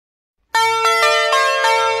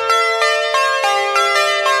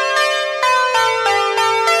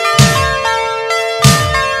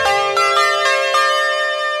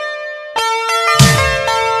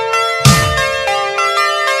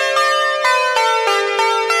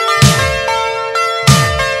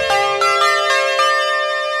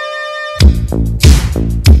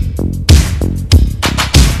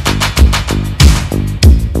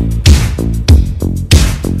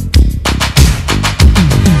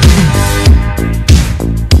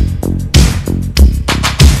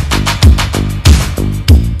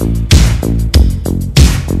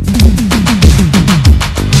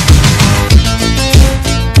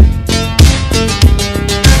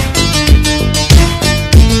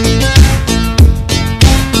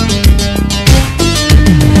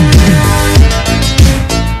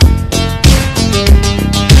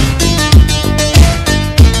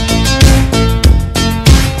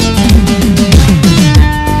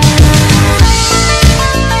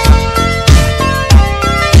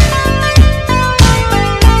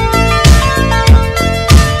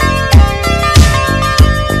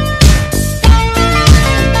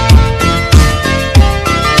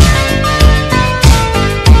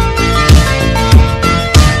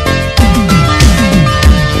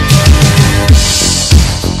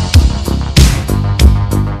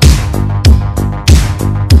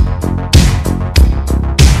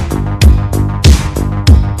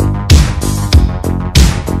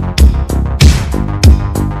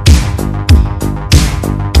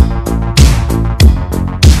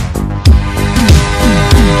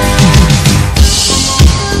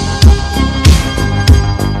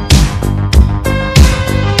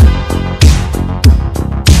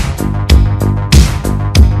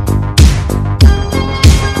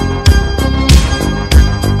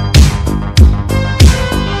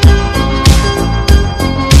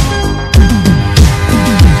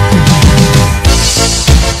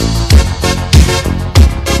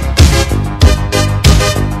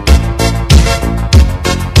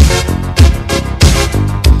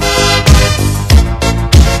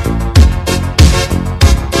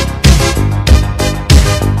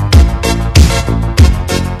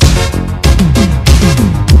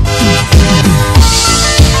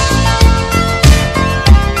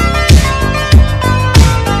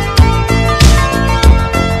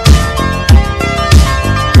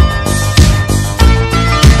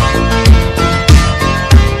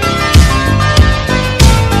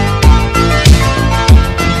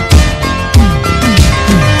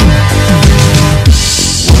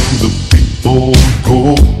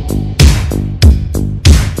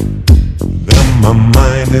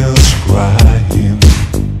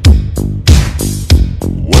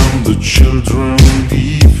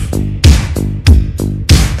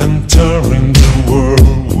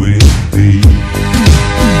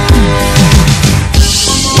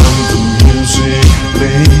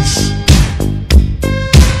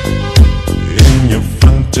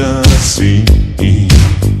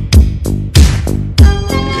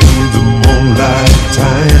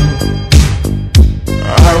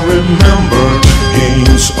remember the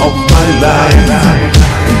games of my life.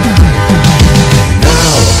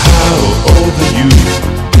 Now, how old are you?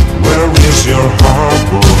 Where is your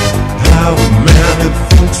harbor? How many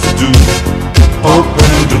things to do?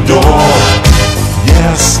 Open the door.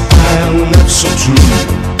 Yes, I live so true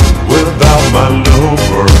without my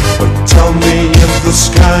lover. But tell me if the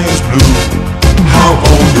sky is blue, how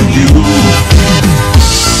old are you?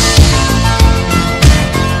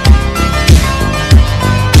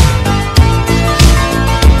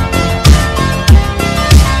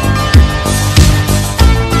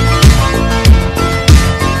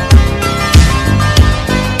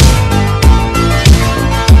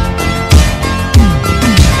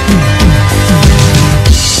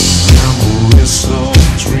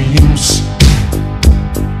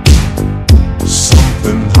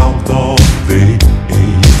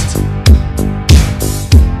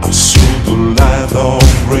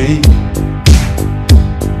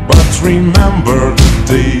 Remember the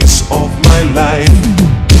days of my life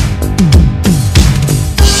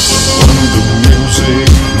when the music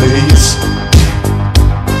plays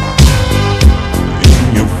in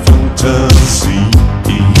your fantasy,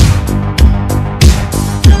 in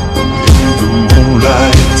the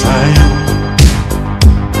moonlight time.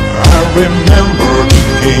 I remember the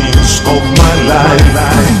games of my life.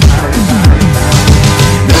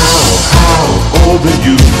 Now, how old are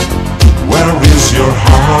you? Where is your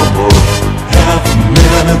harbor? Have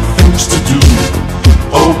many things to do.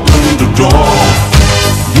 Open the door.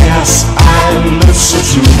 Yes, I live so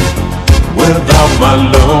true without my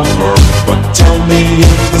lover. But tell me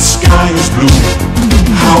if the sky is blue,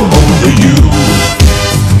 how old are you?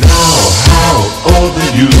 Now, how old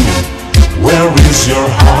are you? Where is your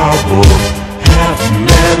harbor? Have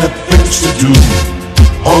many things to do.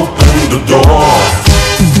 Open the door.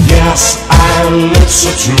 Yes, I live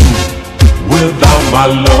so true without my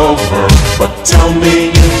lover. But tell me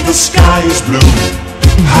if the sky is blue,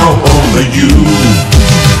 how old are you?